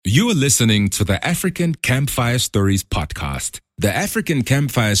You are listening to the African Campfire Stories podcast. The African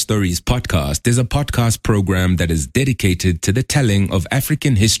Campfire Stories podcast is a podcast program that is dedicated to the telling of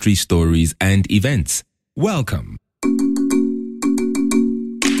African history stories and events. Welcome.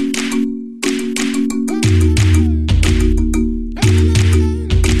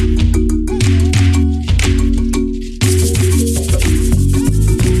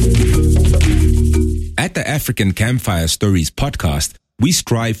 At the African Campfire Stories podcast, we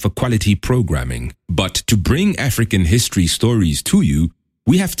strive for quality programming, but to bring African history stories to you,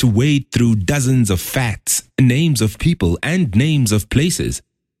 we have to wade through dozens of facts, names of people, and names of places.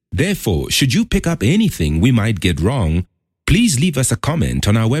 Therefore, should you pick up anything we might get wrong, please leave us a comment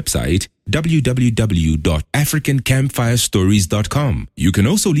on our website, www.africancampfirestories.com. You can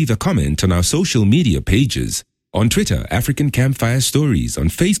also leave a comment on our social media pages. On Twitter, African Campfire Stories. On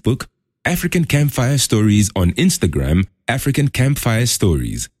Facebook, African Campfire Stories. On Instagram, African Campfire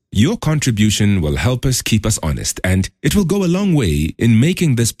Stories. Your contribution will help us keep us honest, and it will go a long way in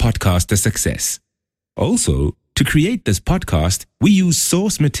making this podcast a success. Also, to create this podcast, we use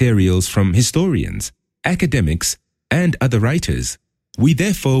source materials from historians, academics, and other writers. We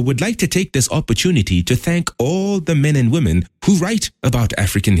therefore would like to take this opportunity to thank all the men and women who write about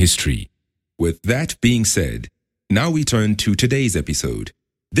African history. With that being said, now we turn to today's episode.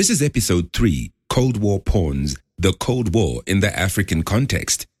 This is episode 3, Cold War Pawns, the Cold War in the African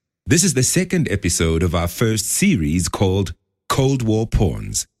Context. This is the second episode of our first series called Cold War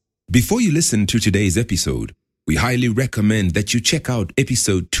Pawns. Before you listen to today's episode, we highly recommend that you check out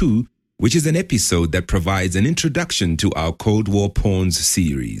episode 2, which is an episode that provides an introduction to our Cold War Pawns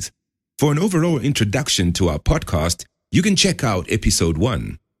series. For an overall introduction to our podcast, you can check out episode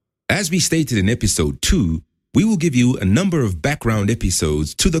 1. As we stated in episode 2, we will give you a number of background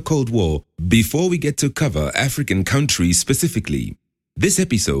episodes to the Cold War before we get to cover African countries specifically. This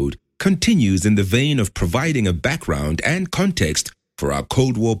episode continues in the vein of providing a background and context for our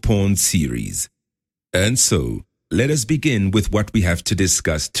Cold War Pawns series. And so, let us begin with what we have to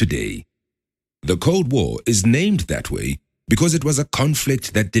discuss today. The Cold War is named that way because it was a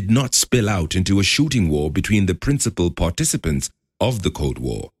conflict that did not spill out into a shooting war between the principal participants of the Cold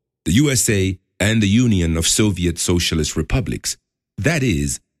War, the USA and the Union of Soviet Socialist Republics. That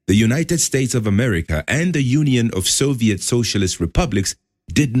is, the United States of America and the Union of Soviet Socialist Republics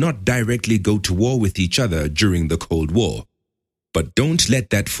did not directly go to war with each other during the Cold War. But don't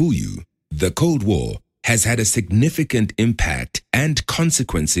let that fool you. The Cold War has had a significant impact and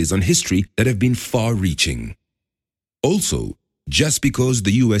consequences on history that have been far-reaching. Also, just because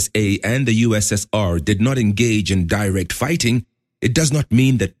the USA and the USSR did not engage in direct fighting, it does not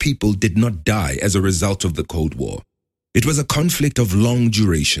mean that people did not die as a result of the Cold War. It was a conflict of long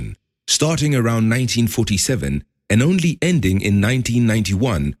duration, starting around 1947 and only ending in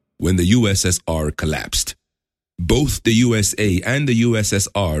 1991 when the USSR collapsed. Both the USA and the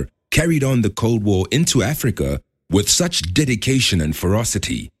USSR carried on the Cold War into Africa with such dedication and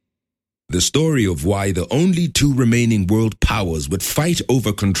ferocity. The story of why the only two remaining world powers would fight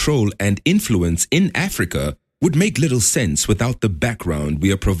over control and influence in Africa would make little sense without the background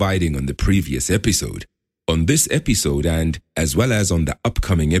we are providing on the previous episode, on this episode and as well as on the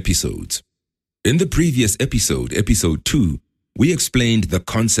upcoming episodes. In the previous episode, episode 2, we explained the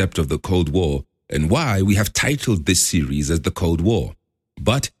concept of the Cold War and why we have titled this series as the Cold War.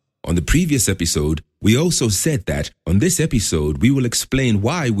 But on the previous episode, we also said that on this episode, we will explain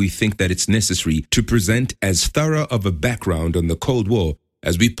why we think that it's necessary to present as thorough of a background on the Cold War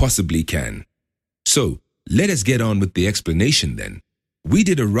as we possibly can. So, let us get on with the explanation then. We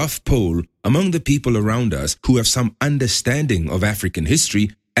did a rough poll among the people around us who have some understanding of African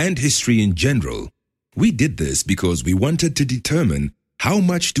history and history in general. We did this because we wanted to determine how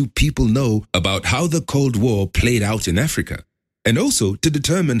much do people know about how the Cold War played out in Africa, and also to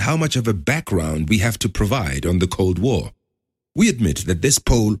determine how much of a background we have to provide on the Cold War. We admit that this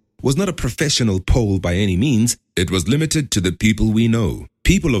poll was not a professional poll by any means. It was limited to the people we know.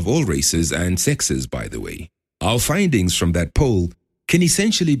 People of all races and sexes, by the way. Our findings from that poll can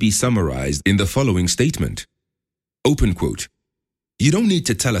essentially be summarized in the following statement. Open quote. You don't need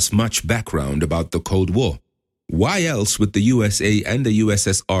to tell us much background about the Cold War. Why else would the USA and the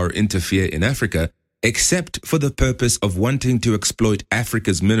USSR interfere in Africa except for the purpose of wanting to exploit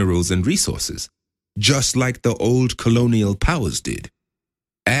Africa's minerals and resources, just like the old colonial powers did?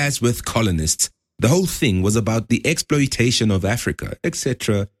 As with colonists, the whole thing was about the exploitation of Africa,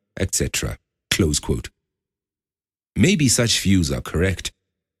 etc., etc. Close quote. Maybe such views are correct.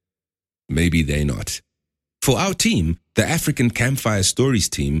 Maybe they're not. For our team, the African Campfire Stories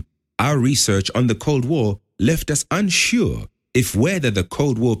team, our research on the Cold War left us unsure if whether the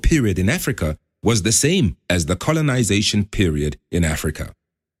Cold War period in Africa was the same as the colonization period in Africa.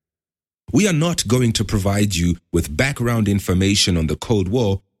 We are not going to provide you with background information on the Cold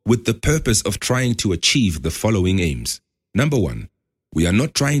War with the purpose of trying to achieve the following aims. Number one, we are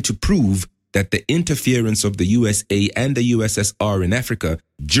not trying to prove that the interference of the USA and the USSR in Africa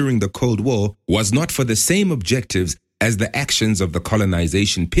during the Cold War was not for the same objectives as the actions of the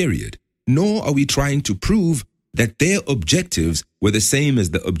colonization period, nor are we trying to prove that their objectives were the same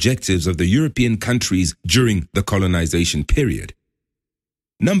as the objectives of the European countries during the colonization period.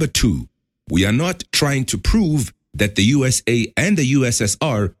 Number two, we are not trying to prove that the USA and the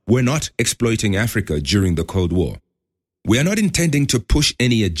USSR were not exploiting Africa during the Cold War. We are not intending to push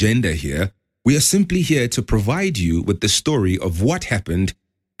any agenda here. We are simply here to provide you with the story of what happened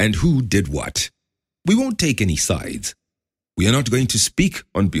and who did what. We won't take any sides. We are not going to speak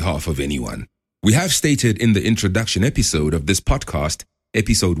on behalf of anyone. We have stated in the introduction episode of this podcast,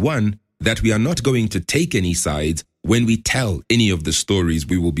 episode 1, that we are not going to take any sides when we tell any of the stories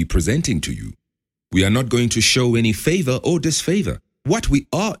we will be presenting to you. We are not going to show any favor or disfavor. What we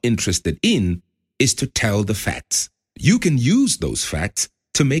are interested in is to tell the facts. You can use those facts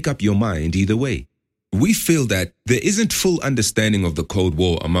to make up your mind either way. We feel that there isn't full understanding of the Cold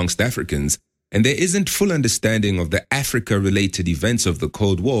War amongst Africans, and there isn't full understanding of the Africa-related events of the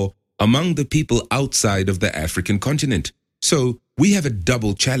Cold War among the people outside of the African continent. So we have a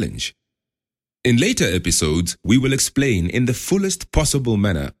double challenge. In later episodes, we will explain in the fullest possible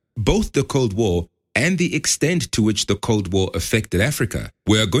manner both the Cold War and the extent to which the Cold War affected Africa.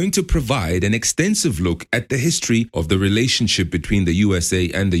 We are going to provide an extensive look at the history of the relationship between the USA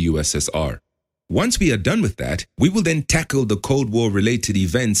and the USSR. Once we are done with that, we will then tackle the Cold War-related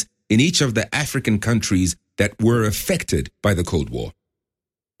events in each of the African countries that were affected by the Cold War.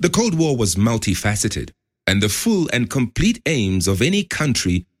 The Cold War was multifaceted, and the full and complete aims of any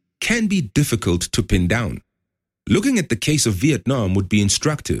country can be difficult to pin down. Looking at the case of Vietnam would be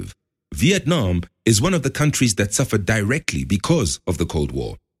instructive. Vietnam is one of the countries that suffered directly because of the Cold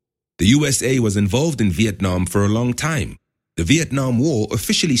War. The USA was involved in Vietnam for a long time. The Vietnam War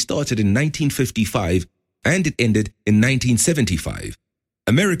officially started in 1955 and it ended in 1975.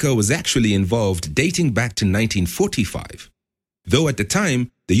 America was actually involved dating back to 1945. Though at the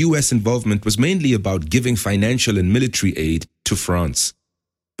time, the US involvement was mainly about giving financial and military aid to France.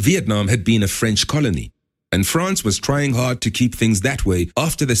 Vietnam had been a French colony, and France was trying hard to keep things that way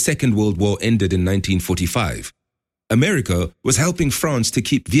after the Second World War ended in 1945. America was helping France to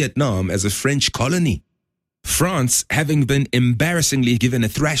keep Vietnam as a French colony. France, having been embarrassingly given a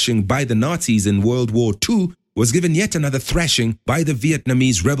thrashing by the Nazis in World War II, was given yet another thrashing by the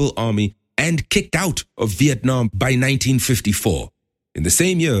Vietnamese rebel army and kicked out of Vietnam by 1954. In the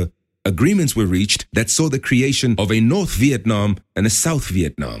same year, agreements were reached that saw the creation of a North Vietnam and a South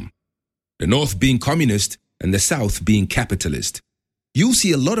Vietnam. The North being communist and the South being capitalist. You'll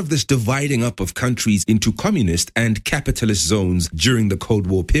see a lot of this dividing up of countries into communist and capitalist zones during the Cold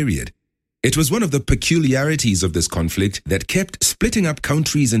War period. It was one of the peculiarities of this conflict that kept splitting up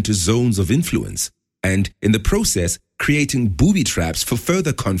countries into zones of influence, and in the process, creating booby traps for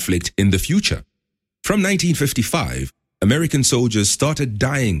further conflict in the future. From 1955, American soldiers started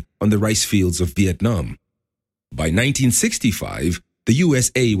dying on the rice fields of Vietnam. By 1965, the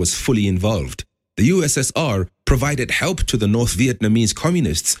USA was fully involved. The USSR provided help to the North Vietnamese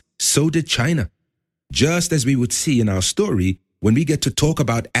communists, so did China. Just as we would see in our story, when we get to talk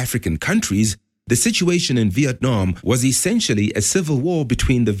about African countries, the situation in Vietnam was essentially a civil war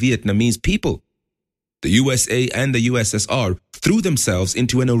between the Vietnamese people. The USA and the USSR threw themselves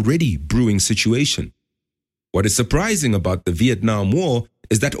into an already brewing situation. What is surprising about the Vietnam War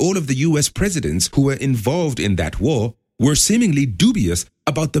is that all of the US presidents who were involved in that war were seemingly dubious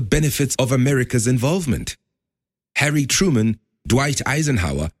about the benefits of America's involvement. Harry Truman, Dwight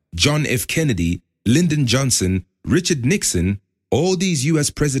Eisenhower, John F. Kennedy, Lyndon Johnson, Richard Nixon, all these US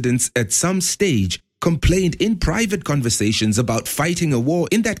presidents at some stage complained in private conversations about fighting a war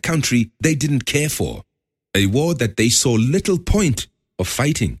in that country they didn't care for, a war that they saw little point of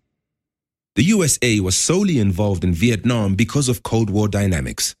fighting. The USA was solely involved in Vietnam because of Cold War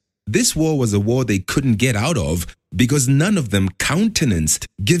dynamics. This war was a war they couldn't get out of because none of them countenanced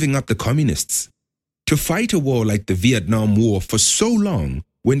giving up the communists. To fight a war like the Vietnam War for so long,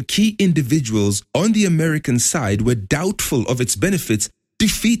 when key individuals on the American side were doubtful of its benefits,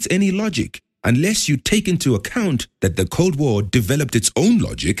 defeats any logic, unless you take into account that the Cold War developed its own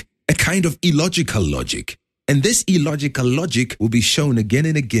logic, a kind of illogical logic. And this illogical logic will be shown again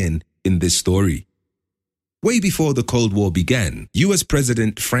and again in this story. Way before the Cold War began, US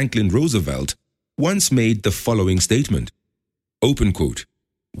President Franklin Roosevelt once made the following statement: Open quote.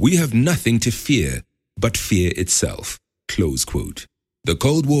 We have nothing to fear but fear itself. Close quote. The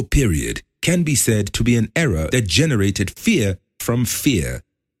Cold War period can be said to be an era that generated fear from fear.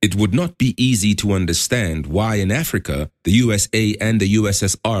 It would not be easy to understand why in Africa, the USA and the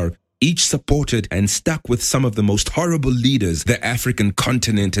USSR each supported and stuck with some of the most horrible leaders the African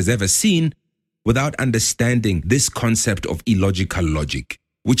continent has ever seen without understanding this concept of illogical logic,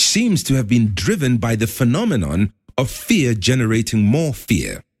 which seems to have been driven by the phenomenon of fear generating more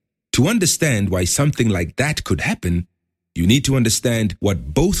fear. To understand why something like that could happen, you need to understand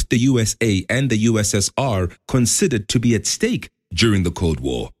what both the USA and the USSR considered to be at stake during the Cold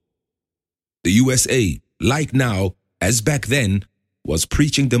War. The USA, like now, as back then, was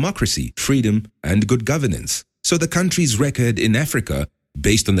preaching democracy, freedom, and good governance. So the country's record in Africa,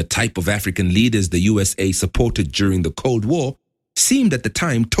 based on the type of African leaders the USA supported during the Cold War, seemed at the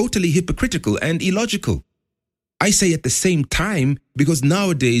time totally hypocritical and illogical. I say at the same time because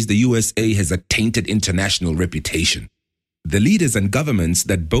nowadays the USA has a tainted international reputation. The leaders and governments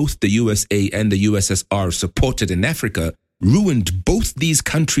that both the USA and the USSR supported in Africa ruined both these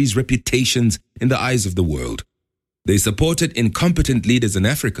countries' reputations in the eyes of the world. They supported incompetent leaders in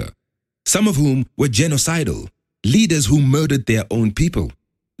Africa, some of whom were genocidal, leaders who murdered their own people,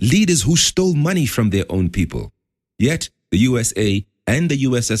 leaders who stole money from their own people. Yet the USA and the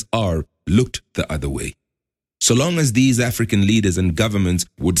USSR looked the other way. So long as these African leaders and governments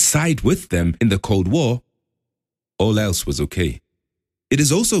would side with them in the Cold War, all else was okay. It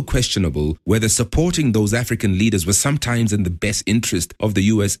is also questionable whether supporting those African leaders was sometimes in the best interest of the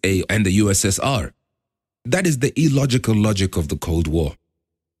USA and the USSR. That is the illogical logic of the Cold War.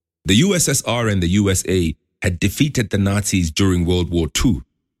 The USSR and the USA had defeated the Nazis during World War II.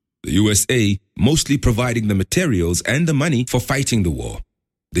 The USA mostly providing the materials and the money for fighting the war.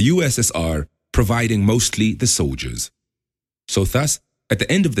 The USSR providing mostly the soldiers. So thus, at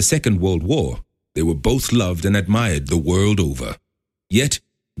the end of the Second World War, they were both loved and admired the world over. Yet,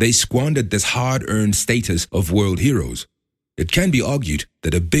 they squandered this hard-earned status of world heroes. It can be argued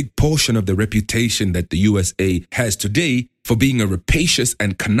that a big portion of the reputation that the USA has today for being a rapacious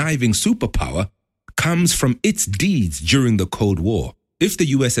and conniving superpower comes from its deeds during the Cold War. If the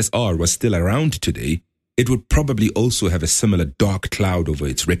USSR was still around today, it would probably also have a similar dark cloud over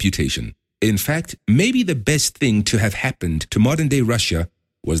its reputation. In fact, maybe the best thing to have happened to modern-day Russia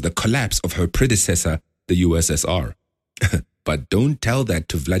was the collapse of her predecessor, the USSR. But don't tell that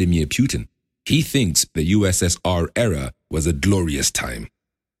to Vladimir Putin. He thinks the USSR era was a glorious time.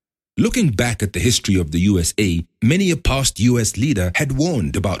 Looking back at the history of the USA, many a past US leader had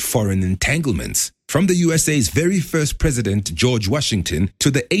warned about foreign entanglements. From the USA's very first president, George Washington,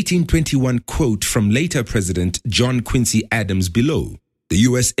 to the 1821 quote from later President John Quincy Adams below, the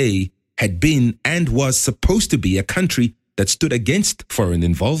USA had been and was supposed to be a country that stood against foreign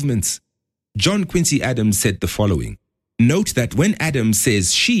involvements. John Quincy Adams said the following. Note that when Adams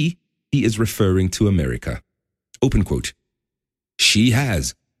says she, he is referring to America. Open quote. She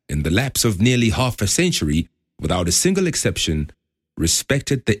has, in the lapse of nearly half a century, without a single exception,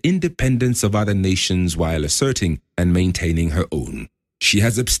 respected the independence of other nations while asserting and maintaining her own. She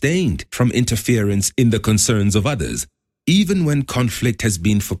has abstained from interference in the concerns of others, even when conflict has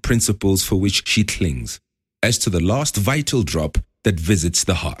been for principles for which she clings, as to the last vital drop that visits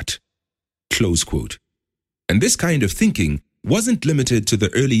the heart. Close quote. And this kind of thinking wasn't limited to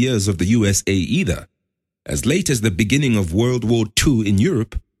the early years of the USA either. As late as the beginning of World War II in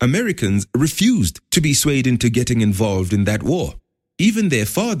Europe, Americans refused to be swayed into getting involved in that war. Even their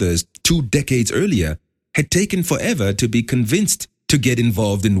fathers, 2 decades earlier, had taken forever to be convinced to get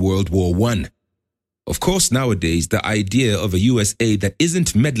involved in World War I. Of course, nowadays, the idea of a USA that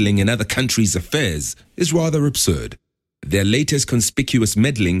isn't meddling in other countries' affairs is rather absurd. Their latest conspicuous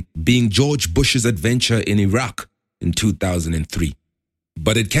meddling being George Bush's adventure in Iraq in 2003.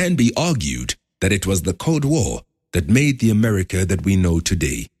 But it can be argued that it was the Cold War that made the America that we know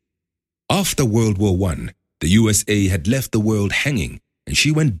today. After World War I, the USA had left the world hanging, and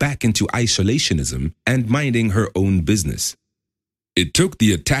she went back into isolationism and minding her own business. It took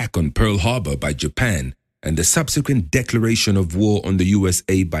the attack on Pearl Harbor by Japan and the subsequent declaration of war on the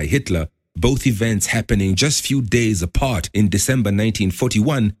USA by Hitler, both events happening just few days apart in December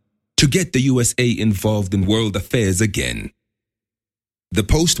 1941, to get the USA involved in world affairs again. The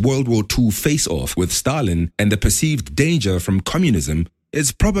post-World War II face-off with Stalin and the perceived danger from communism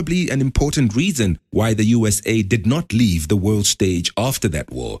is probably an important reason why the USA did not leave the world stage after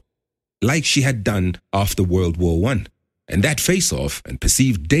that war, like she had done after World War I. And that face-off and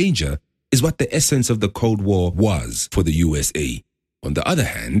perceived danger is what the essence of the Cold War was for the USA. On the other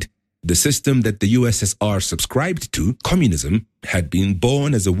hand, The system that the USSR subscribed to, communism, had been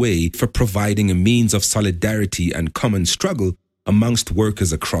born as a way for providing a means of solidarity and common struggle amongst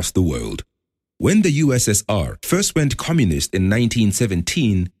workers across the world. When the USSR first went communist in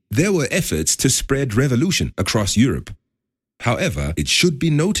 1917, there were efforts to spread revolution across Europe. However, it should be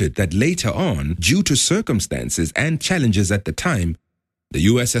noted that later on, due to circumstances and challenges at the time, the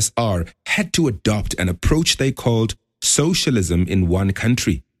USSR had to adopt an approach they called socialism in one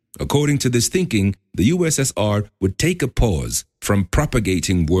country. According to this thinking, the USSR would take a pause from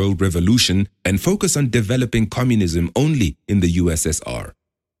propagating world revolution and focus on developing communism only in the USSR.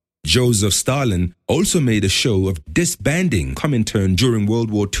 Joseph Stalin also made a show of disbanding Comintern during World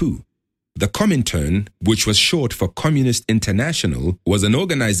War II. The Comintern, which was short for Communist International, was an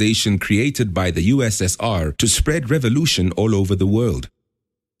organization created by the USSR to spread revolution all over the world.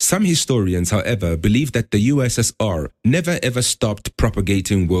 Some historians, however, believe that the USSR never ever stopped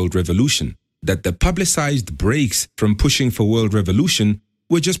propagating world revolution, that the publicized breaks from pushing for world revolution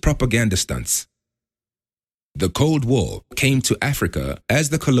were just propaganda stunts. The Cold War came to Africa as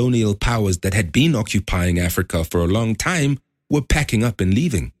the colonial powers that had been occupying Africa for a long time were packing up and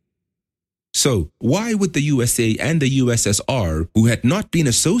leaving. So, why would the USA and the USSR, who had not been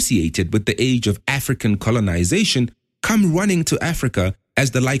associated with the age of African colonization, come running to Africa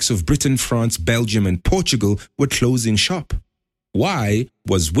as the likes of Britain, France, Belgium, and Portugal were closing shop? Why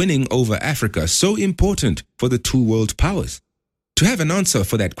was winning over Africa so important for the two world powers? To have an answer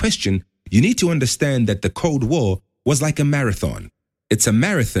for that question, you need to understand that the Cold War was like a marathon. It's a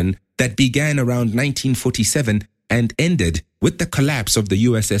marathon that began around 1947 and ended with the collapse of the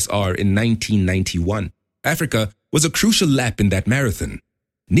USSR in 1991. Africa was a crucial lap in that marathon.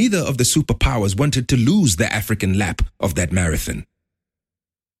 Neither of the superpowers wanted to lose the African lap of that marathon.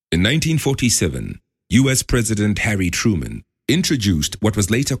 In 1947, US President Harry Truman introduced what was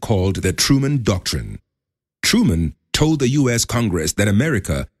later called the Truman Doctrine. Truman told the US Congress that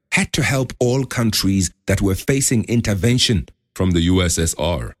America had to help all countries that were facing intervention from the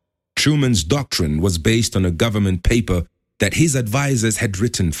USSR. Truman's doctrine was based on a government paper that his advisors had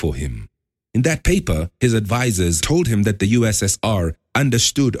written for him. In that paper, his advisors told him that the USSR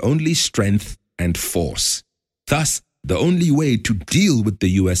understood only strength and force. Thus, the only way to deal with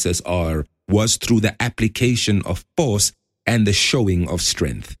the USSR was through the application of force and the showing of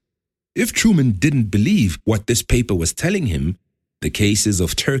strength. If Truman didn't believe what this paper was telling him, the cases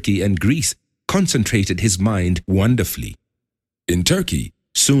of Turkey and Greece concentrated his mind wonderfully. In Turkey,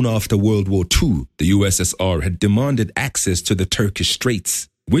 soon after World War II, the USSR had demanded access to the Turkish Straits,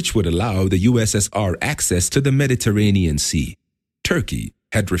 which would allow the USSR access to the Mediterranean Sea. Turkey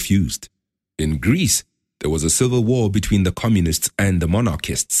had refused. In Greece, there was a civil war between the communists and the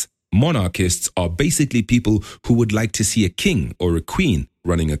monarchists. Monarchists are basically people who would like to see a king or a queen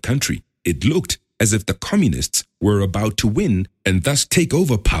running a country. It looked as if the communists were about to win and thus take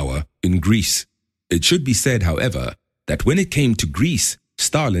over power in Greece. It should be said, however, that when it came to Greece,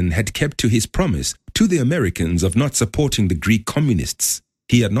 Stalin had kept to his promise to the Americans of not supporting the Greek communists.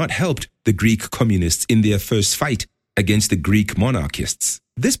 He had not helped the Greek communists in their first fight against the Greek monarchists.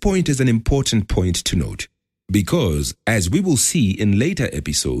 This point is an important point to note, because, as we will see in later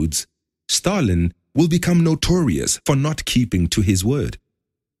episodes, Stalin will become notorious for not keeping to his word.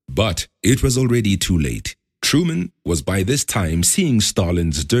 But it was already too late. Truman was by this time seeing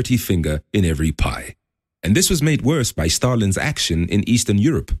Stalin's dirty finger in every pie. And this was made worse by Stalin's action in Eastern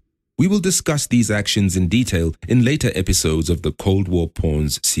Europe. We will discuss these actions in detail in later episodes of the Cold War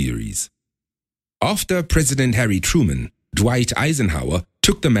Pawns series. After President Harry Truman, Dwight Eisenhower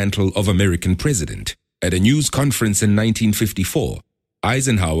took the mantle of American president. At a news conference in 1954,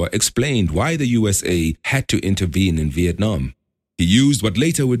 Eisenhower explained why the USA had to intervene in Vietnam. He used what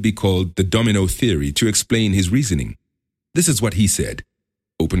later would be called the domino theory to explain his reasoning. This is what he said,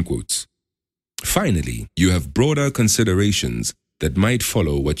 open quotes. Finally, you have broader considerations that might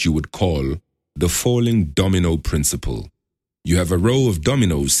follow what you would call the falling domino principle. You have a row of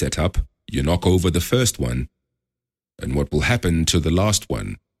dominoes set up, you knock over the first one, and what will happen to the last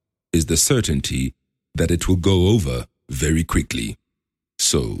one is the certainty that it will go over very quickly.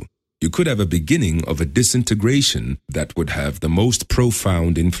 So, you could have a beginning of a disintegration that would have the most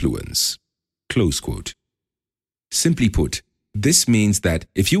profound influence. Close quote. Simply put, this means that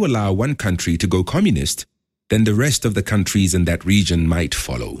if you allow one country to go communist, then the rest of the countries in that region might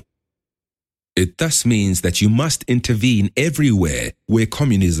follow. It thus means that you must intervene everywhere where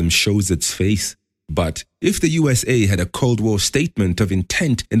communism shows its face. But if the USA had a Cold War statement of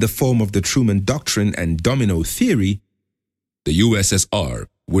intent in the form of the Truman Doctrine and domino theory, the USSR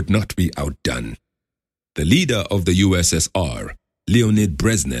would not be outdone. The leader of the USSR, Leonid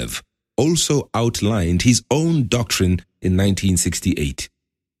Brezhnev, also outlined his own doctrine in 1968.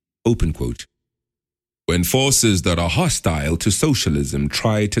 Open quote. When forces that are hostile to socialism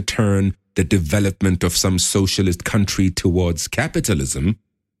try to turn the development of some socialist country towards capitalism,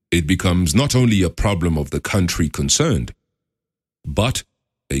 it becomes not only a problem of the country concerned, but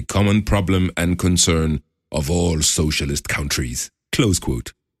a common problem and concern of all socialist countries. Close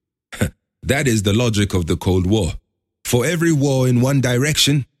quote. That is the logic of the Cold War. For every war in one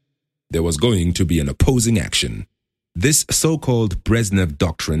direction, there was going to be an opposing action. This so-called Brezhnev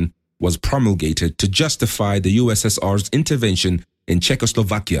Doctrine was promulgated to justify the USSR's intervention in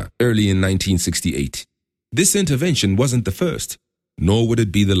Czechoslovakia early in 1968. This intervention wasn't the first, nor would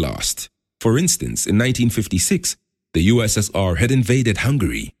it be the last. For instance, in 1956, the USSR had invaded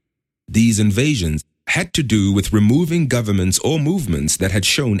Hungary. These invasions had to do with removing governments or movements that had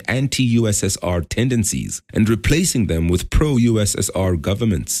shown anti-USSR tendencies and replacing them with pro-USSR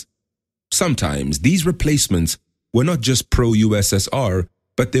governments. Sometimes these replacements were not just pro-USSR,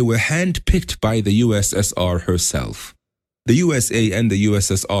 but they were hand-picked by the USSR herself. The USA and the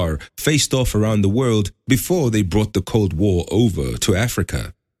USSR faced off around the world before they brought the Cold War over to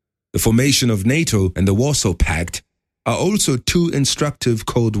Africa. The formation of NATO and the Warsaw Pact are also two instructive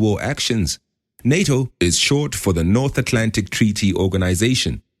Cold War actions. NATO is short for the North Atlantic Treaty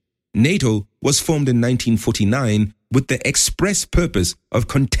Organization. NATO was formed in 1949 with the express purpose of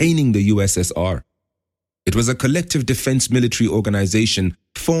containing the USSR. It was a collective defense military organization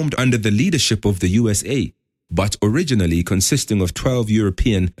formed under the leadership of the USA, but originally consisting of 12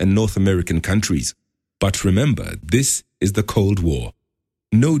 European and North American countries. But remember, this is the Cold War.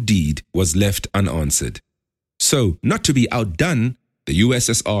 No deed was left unanswered. So, not to be outdone, the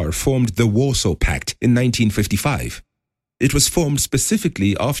USSR formed the Warsaw Pact in 1955. It was formed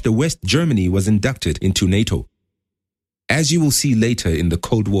specifically after West Germany was inducted into NATO. As you will see later in the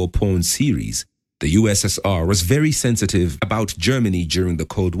Cold War porn series, the USSR was very sensitive about Germany during the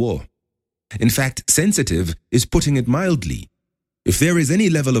Cold War. In fact, sensitive is putting it mildly. If there is any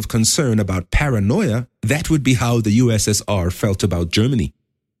level of concern about paranoia, that would be how the USSR felt about Germany.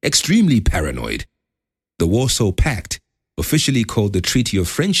 Extremely paranoid. The Warsaw Pact, officially called the Treaty of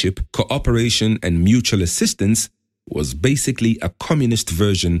Friendship, Cooperation and Mutual Assistance, was basically a communist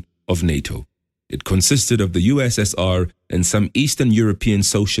version of NATO. It consisted of the USSR and some Eastern European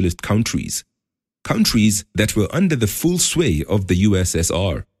socialist countries that were under the full sway of the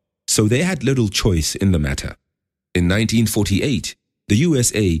USSR, so they had little choice in the matter. In 1948, the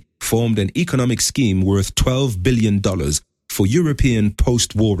USA formed an economic scheme worth $12 billion for European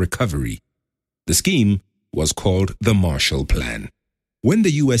post-war recovery. The scheme was called the Marshall Plan. When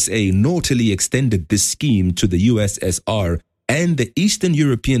the USA naughtily extended this scheme to the USSR and the Eastern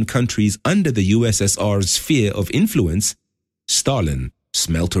European countries under the USSR's sphere of influence, Stalin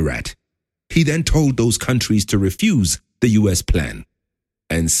smelt a rat. He then told those countries to refuse the US plan.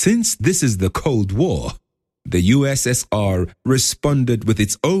 And since this is the Cold War, the USSR responded with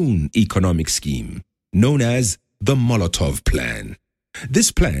its own economic scheme, known as the Molotov Plan.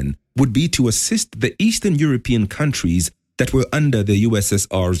 This plan would be to assist the Eastern European countries that were under the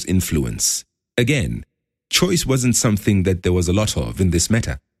USSR's influence. Again, choice wasn't something that there was a lot of in this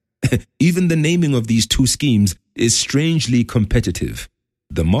matter. Even the naming of these two schemes is strangely competitive.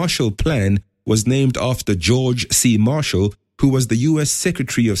 The Marshall Plan was named after George C. Marshall, who was the U.S.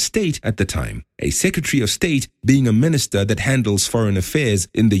 Secretary of State at the time, a Secretary of State being a minister that handles foreign affairs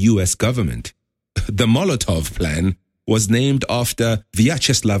in the U.S. government. The Molotov Plan was named after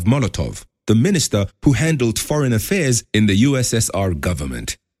Vyacheslav Molotov, the minister who handled foreign affairs in the USSR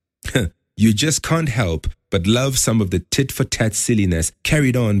government. You just can't help but love some of the tit-for-tat silliness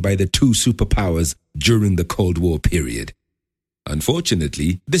carried on by the two superpowers during the Cold War period.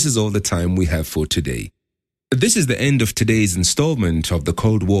 Unfortunately, this is all the time we have for today. This is the end of today's installment of the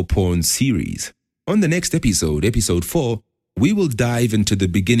Cold War Porn series. On the next episode, episode 4, we will dive into the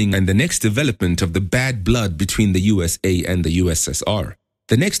beginning and the next development of the bad blood between the USA and the USSR.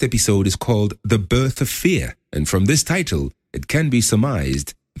 The next episode is called The Birth of Fear, and from this title, it can be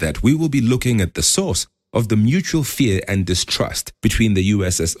surmised that we will be looking at the source of the mutual fear and distrust between the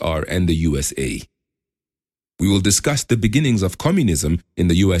USSR and the USA. We will discuss the beginnings of communism in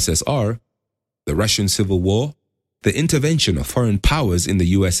the USSR, the Russian Civil War, the intervention of foreign powers in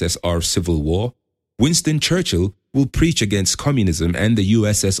the USSR Civil War, Winston Churchill will preach against communism and the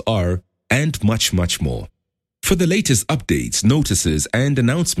USSR, and much, much more. For the latest updates, notices, and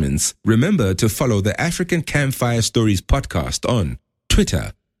announcements, remember to follow the African Campfire Stories podcast on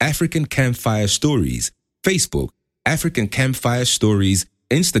Twitter, African Campfire Stories, Facebook, African Campfire Stories,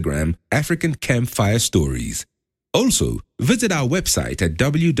 Instagram, African Campfire Stories. Also, visit our website at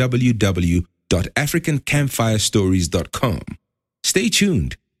www.africancampfirestories.com. Stay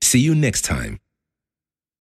tuned. See you next time.